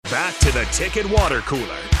back to the Ticket Water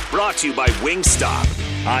Cooler, brought to you by Wingstop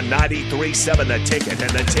on 93.7 The Ticket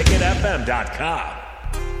and theticketfm.com.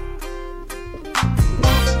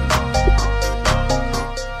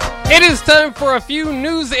 It is time for a few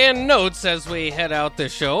news and notes as we head out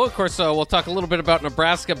this show. Of course, we'll talk a little bit about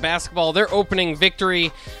Nebraska basketball. Their opening victory,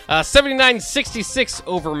 79-66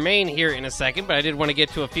 over Maine here in a second, but I did want to get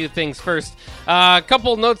to a few things first. A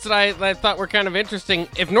couple notes that I thought were kind of interesting.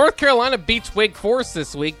 If North Carolina beats Wake Forest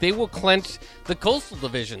this week, they will clinch the Coastal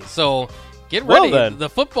Division. So get ready. The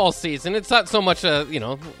football season. It's not so much shout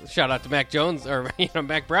out to Mac Jones or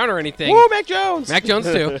Mac Brown or anything. Whoa, Mac Jones. Mac Jones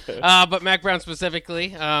too. But Mac Brown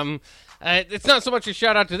specifically. It's not so much a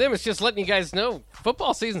shout out to them. It's just letting you guys know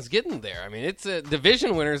football season's getting there. I mean, it's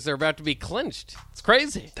division winners are about to be clinched. It's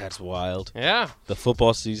crazy. That's wild. Yeah. The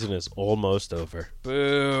football season is almost over.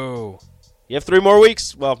 Boo. You have 3 more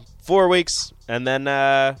weeks. Well, 4 weeks. And then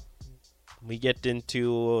we get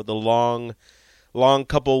into the long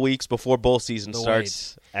couple weeks before bowl season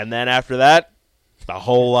starts. And then after that, a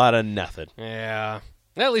whole lot of nothing. Yeah.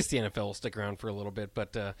 At least the NFL will stick around for a little bit,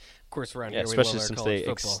 but of course around here we love especially our since college they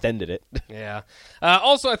football. extended it. Yeah.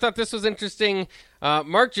 Also, I thought this was interesting.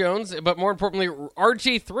 Mark Jones, but more importantly,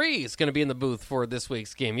 RG3 is going to be in the booth for this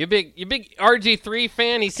week's game. You big RG3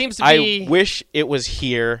 fan? He seems to be. I wish it was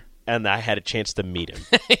here and I had a chance to meet him.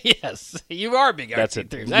 Yes, you are a big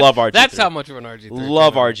RG3. Love RG3. That's how much of an RG3.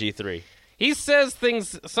 Love RG3. He says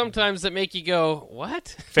things sometimes that make you go, what?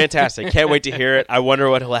 Fantastic. Can't wait to hear it. I wonder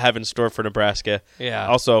what he'll have in store for Nebraska. Yeah.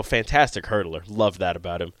 Also, fantastic hurdler. Love that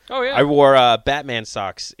about him. Oh, yeah. I wore Batman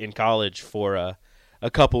socks in college for a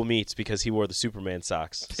couple meets because he wore the Superman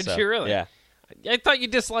socks. Did you really? Yeah. I thought you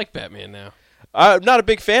disliked Batman now. I'm not a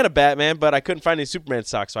big fan of Batman, but I couldn't find any Superman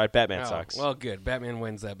socks, so I had Batman socks. Well, good. Batman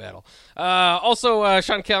wins that battle. Also,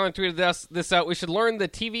 Sean Callan tweeted this out. We should learn the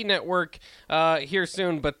TV network here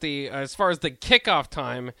soon, but as far as the kickoff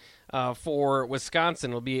time for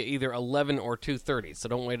Wisconsin will be either 11 or 2:30. So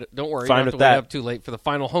don't worry. Fine you don't have with to that. wait up too late for the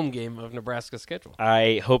final home game of Nebraska's schedule.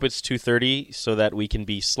 I hope it's 2:30 so that we can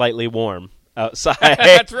be slightly warm outside.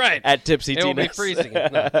 That's right. At Tipsy It will be freezing.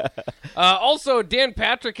 Also, Dan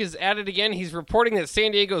Patrick is at it again. He's reporting that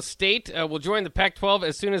San Diego State will join the Pac-12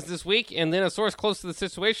 as soon as this week, and then a source close to the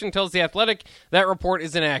situation tells The Athletic that report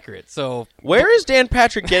is inaccurate. So, where is Dan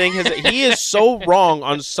Patrick getting his? He is so wrong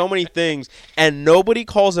on so many things, and nobody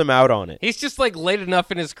calls him out on it. He's just late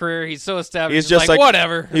enough in his career. He's so established. He's just like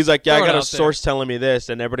whatever. He's like, yeah, I Throw it got a out source telling me this,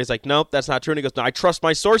 and everybody's like, nope, that's not true. And he goes, no, I trust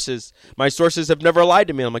my sources. My sources have never lied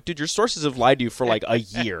to me. I'm like, dude, your sources have lied to you for like a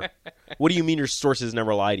year. What do you mean your sources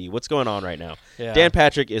never lie to you? What's going on right now? Yeah. Dan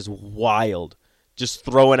Patrick is wild, just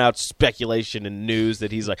throwing out speculation and news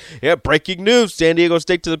that he's like, yeah, breaking news, San Diego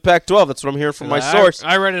State to the Pac-12. That's what I'm hearing from my source.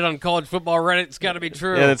 I read it on college football Reddit. It's got to be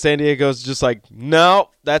true. And then San Diego's just like, no,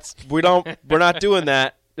 we're not doing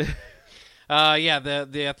that.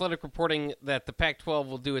 The Athletic reporting that the Pac-12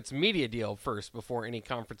 will do its media deal first before any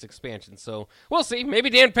conference expansion. So we'll see. Maybe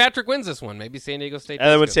Dan Patrick wins this one. Maybe San Diego State. And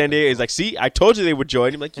then when San Diego, he's like, see, I told you they would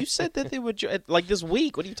join. I'm like, you said that they would join like this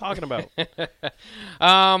week. What are you talking about?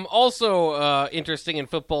 Also interesting in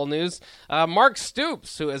football news, Mark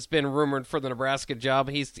Stoops, who has been rumored for the Nebraska job,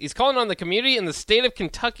 he's calling on the community in the state of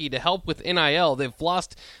Kentucky to help with NIL. They've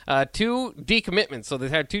lost 2 decommitments, so they've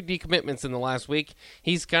had 2 decommitments in the last week.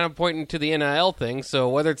 He's kind of pointing to the NIL thing. So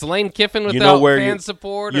whether it's Lane Kiffin without fan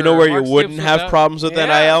support, you know where Mark you wouldn't Stoops have problems with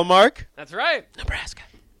NIL, Mark? That's right, Nebraska.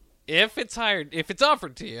 If it's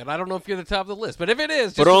offered to you, and I don't know if you're the top of the list, but if it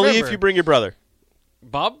is, just but only remember, if you bring your brother.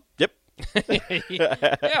 Bob. Yep.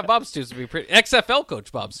 Yeah, Bob Stoops would be pretty. XFL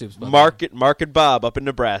coach Bob Stoops. Mark and Bob up in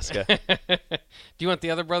Nebraska. Do you want the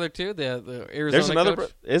other brother too? The Arizona There's another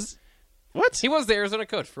coach? What? He was the Arizona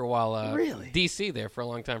coach for a while. Really? DC there for a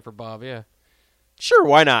long time for Bob. Yeah. Sure,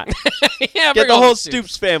 why not? Yeah, get the whole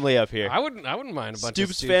Stoops family up here. I wouldn't mind a bunch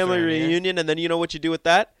of Stoops family reunion, and then you know what you do with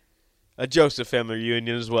that? A Joseph family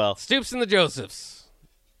reunion as well. Stoops and the Josephs.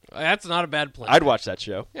 That's not a bad plan. I'd watch that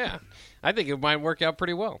show. Yeah, I think it might work out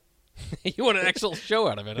pretty well. You want an actual show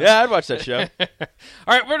out of it? Huh? Yeah, I'd watch that show. All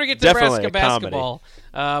right, we're going to get to Definitely Nebraska basketball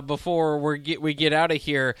before we get out of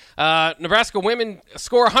here. Nebraska women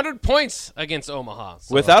score 100 points against Omaha.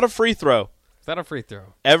 So. Without a free throw. Without a free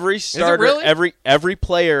throw. Every starter, really? every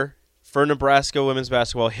player for Nebraska women's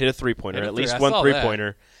basketball hit a three-pointer, at least one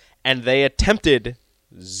three-pointer, and they attempted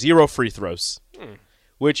 0 free throws.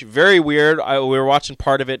 Which, very weird. We were watching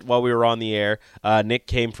part of it while we were on the air. Nick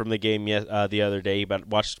came from the game the other day, but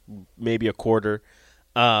watched maybe a quarter.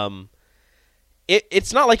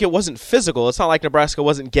 It's not like it wasn't physical. It's not like Nebraska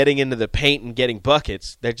wasn't getting into the paint and getting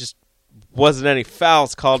buckets. There just wasn't any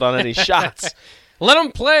fouls called on any shots. Let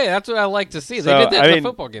them play. That's what I like to see. They did that in the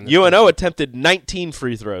football game. UNO attempted 19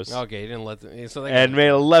 free throws. Okay, you didn't let them. So and made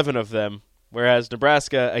 11 of them, whereas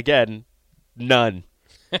Nebraska, again, none.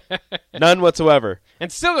 None whatsoever. And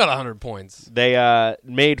still got 100 points. They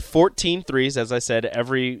made 14 threes. As I said,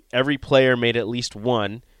 every player made at least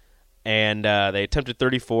one. And they attempted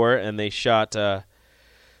 34, and they shot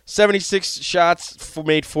 76 shots,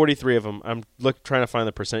 made 43 of them. I'm trying to find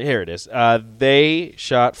the percent. Here it is. They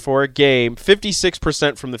shot for a game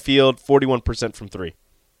 56% from the field, 41% from three.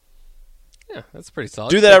 Yeah, that's pretty solid.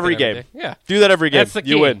 Do that every game. Yeah. Do that every game. That's the key.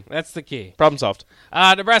 You win. That's the key. Problem solved.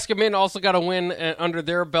 Nebraska men also got a win under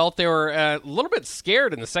their belt. They were a little bit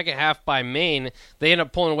scared in the second half by Maine. They ended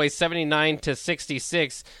up pulling away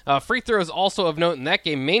 79-66. Free throws also of note in that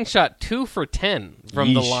game. Maine shot 2 for 10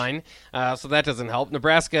 from the line, so that doesn't help.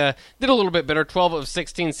 Nebraska did a little bit better, 12 of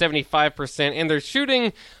 16, 75%, and they're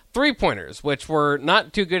shooting three-pointers, which were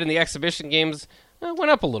not too good in the exhibition games.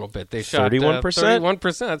 Went up a little bit. They shot 31%.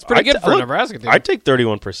 31%. That's pretty good for a Nebraska team. I'd take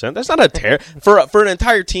 31%. That's not a for an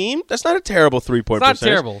entire team. That's not a terrible 3-point percentage. Not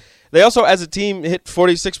terrible. They also, as a team, hit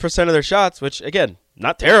 46% of their shots, which again,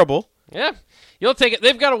 not terrible. Yeah. You'll take it.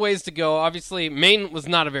 They've got a ways to go. Obviously, Maine was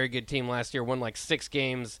not a very good team last year. Won like 6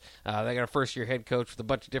 games. They got a first-year head coach with a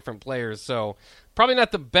bunch of different players. So probably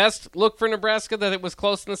not the best look for Nebraska that it was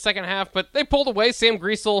close in the second half, but they pulled away. Sam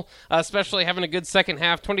Griesel, especially having a good second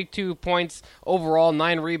half, 22 points overall,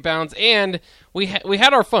 9 rebounds, and we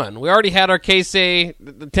had our fun. We already had our Casey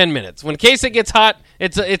 10 minutes. When Casey gets hot,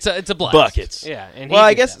 it's a blast. Buckets. Yeah. And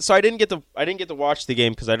I guess so. I didn't get to watch the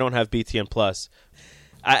game because I don't have BTN Plus.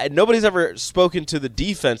 Nobody's ever spoken to the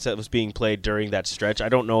defense that was being played during that stretch. I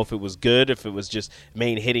don't know if it was good, if it was just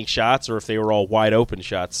Maine hitting shots, or if they were all wide open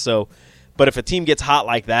shots. So, but if a team gets hot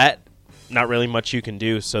like that, not really much you can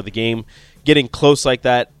do. So the game getting close like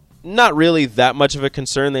that, not really that much of a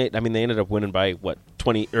concern. They ended up winning by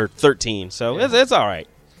 20 or 13. So yeah. It's all right.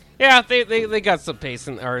 Yeah, they got some pace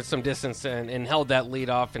or some distance and held that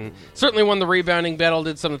lead off, and certainly won the rebounding battle.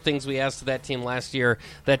 Did some of the things we asked of that team last year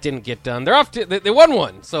that didn't get done. They're off. They won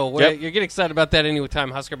one, so yep. You get excited about that any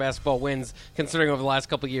time Husker basketball wins. Considering over the last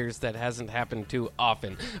couple of years that hasn't happened too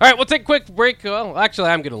often. All right, we'll take a quick break. Well,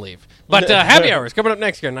 actually, I'm going to leave, but happy hours coming up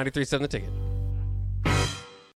next year on 93.7 The Ticket.